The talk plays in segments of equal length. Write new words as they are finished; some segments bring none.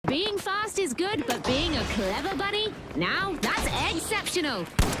Finishing fast is good, but being a clever bunny? Now, that's exceptional!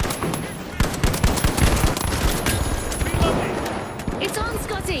 It's on,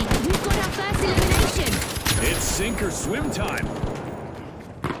 Scotty! We've got our first elimination! It's sink or swim time!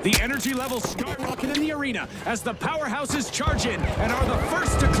 The energy levels skyrocket in the arena as the powerhouses charge in and are the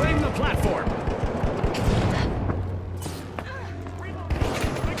first to claim the platform!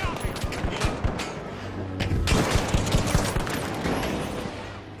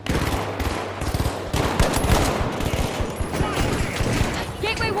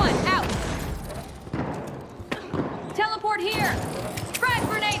 Gateway 1, out! Teleport here! Frag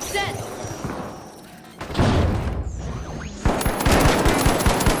grenade set!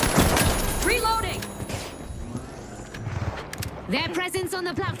 Reloading! Their presence on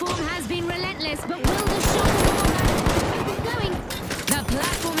the platform has been relentless, but will the shot keep going? The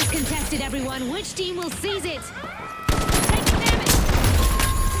platform is contested, everyone. Which team will seize it? Take damage!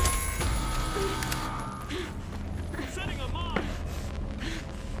 Setting a mine!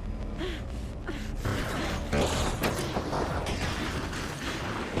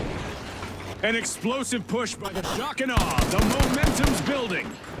 An explosive push by the Shock and Awe. The momentum's building.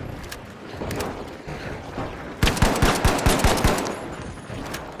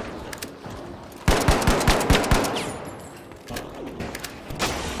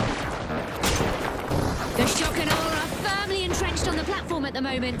 The Shock and Awe are firmly entrenched on the platform at the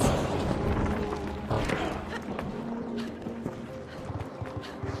moment.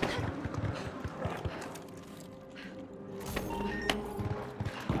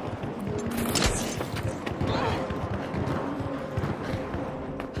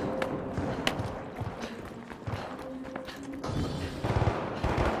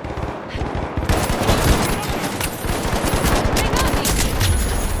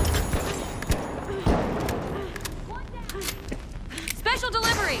 Special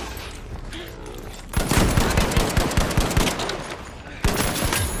delivery!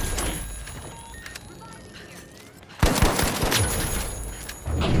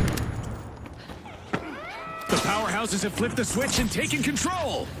 The powerhouses have flipped the switch and taken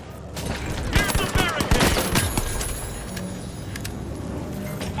control. Here's the barricade!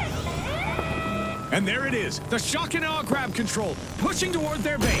 And there it is. The Shock and Awe grab control, pushing toward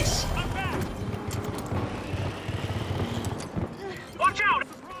their base. Watch out!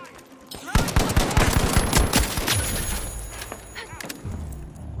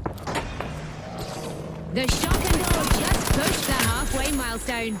 The Shock and Awe just pushed the halfway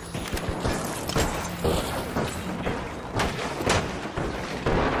milestone.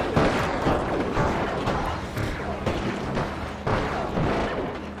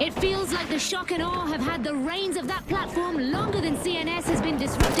 It feels like the Shock and Awe have had the reins of that platform longer than CNS has been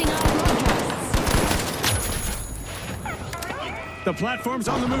disrupting our broadcasts. The platform's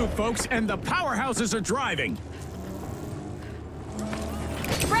on the move, folks, and the powerhouses are driving.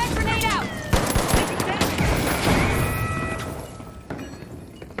 Frag grenade out!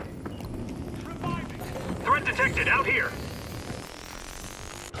 Threat detected out here.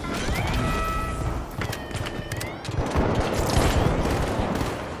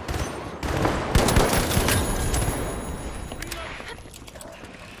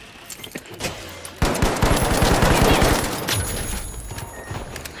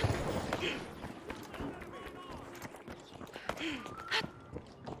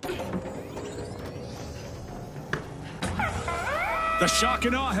 The Shock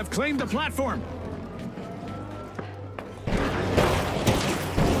and Awe have claimed the platform.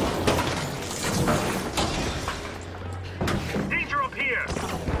 Danger up here!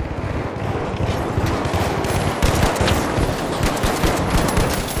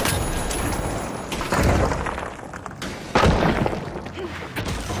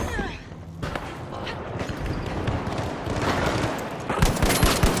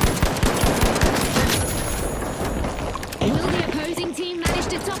 Will the opposing team manage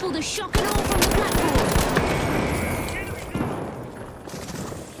to topple the Shock and Awe from the platform?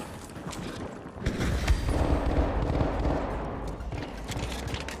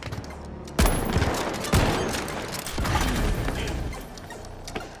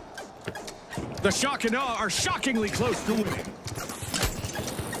 The Shock and Awe are shockingly close to winning.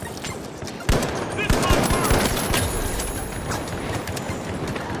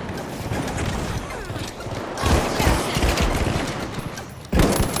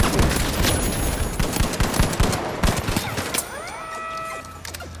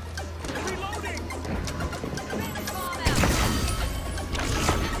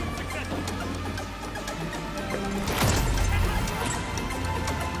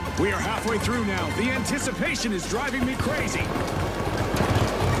 We are halfway through now. The anticipation is driving me crazy.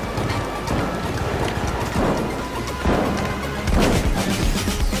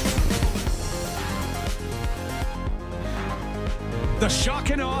 The Shock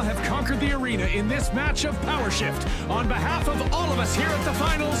and Awe have conquered the arena in this match of Power Shift. On behalf of all of us here at the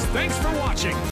finals, thanks for watching.